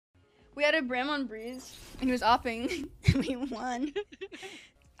We had a Bram on Breeze, and he was opping, and we won.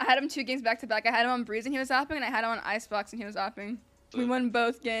 I had him 2 games back to back. I had him on Breeze, and he was opping, and I had him on Icebox, and he was opping. We won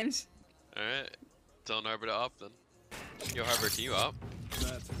both games. Alright. Tell Harbor to op then. Yo, Harbor, can you op?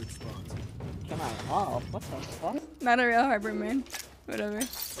 That's a good sponsor. Can I off? What the fuck? Not a real Harbor man. Whatever.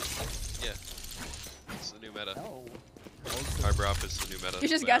 Yeah. It's the new meta. No. Harbor op is the new meta. You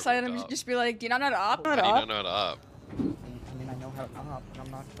just But gaslight everyone him. to Just be like, do you not know how to op? How do you not know how to op? I mean, I know how to off, but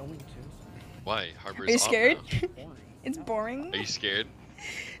I'm not going to. Why? Harbor Are is you op scared? now. It's boring. Are you scared?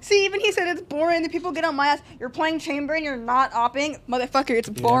 See, even he said it's boring. The people get on my ass. You're playing chamber and you're not opping. Motherfucker, it's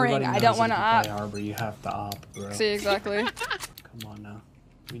boring. I don't want to op. Harbor, you have to op, bro. See, exactly. Come on now.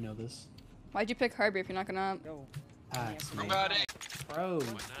 We know this. Why'd you pick Harbor if you're not gonna op? Go. Pass, How man. about it? Bro, Why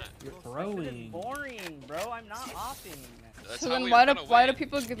not? you're It's throwing. boring, bro. I'm not offing. That's So how then we why do win.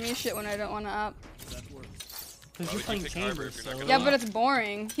 people give me shit when I don't want to op? Because Why you're would playing you pick Harbor chamber, if you're not so... gonna Yeah, but it's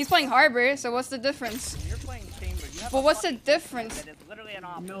boring. He's playing Harbor, so what's the difference? When you're playing chamber, you have But a what's the fucking difference? that is literally an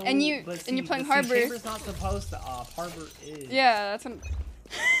op. No, And you- but and you're see- playing but see, Harbor. Chamber's not supposed to op. Harbor is. Yeah, that's an.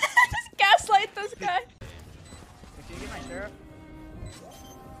 Just gaslight this guy. Can you get my sheriff?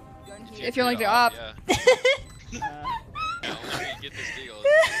 If you're like to op. Yeah. Uh, Yeah, only you get this deal.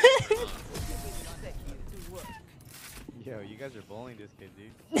 Yo, you guys are bullying this kid,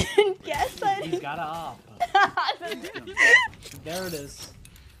 dude. Gaslight. He's gotta op. There it is.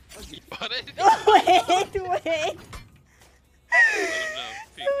 You bought it? Wait. Let him know.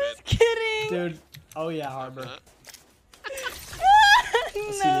 Peek I was bit. kidding. Dude. Oh yeah, Harbor. Huh? I see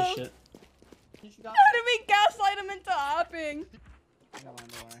this No. shit. How did we gaslight him into opping?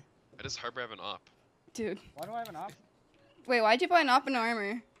 Why does Harbor have an op? Dude. Why do I have an op? Wait, why'd you buy an op in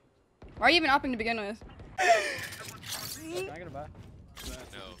armor? Why are you even opping to begin with? Can I get a buy? No,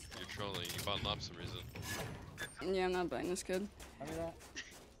 you're trolling. You bought an op for some reason. Yeah, I'm not buying this kid. Tell me that.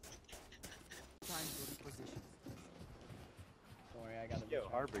 Don't worry, I got it. Yo,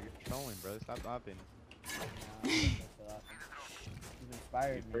 Harbor, you're trolling, bro. Stop opping. You've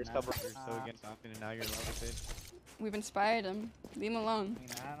inspired me. First man. couple years so against opping, and now you're in love with it. We've inspired him. Leave him alone. I mean,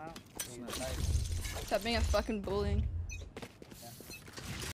 I don't know. You've inspired me. Stop being a fucking bully.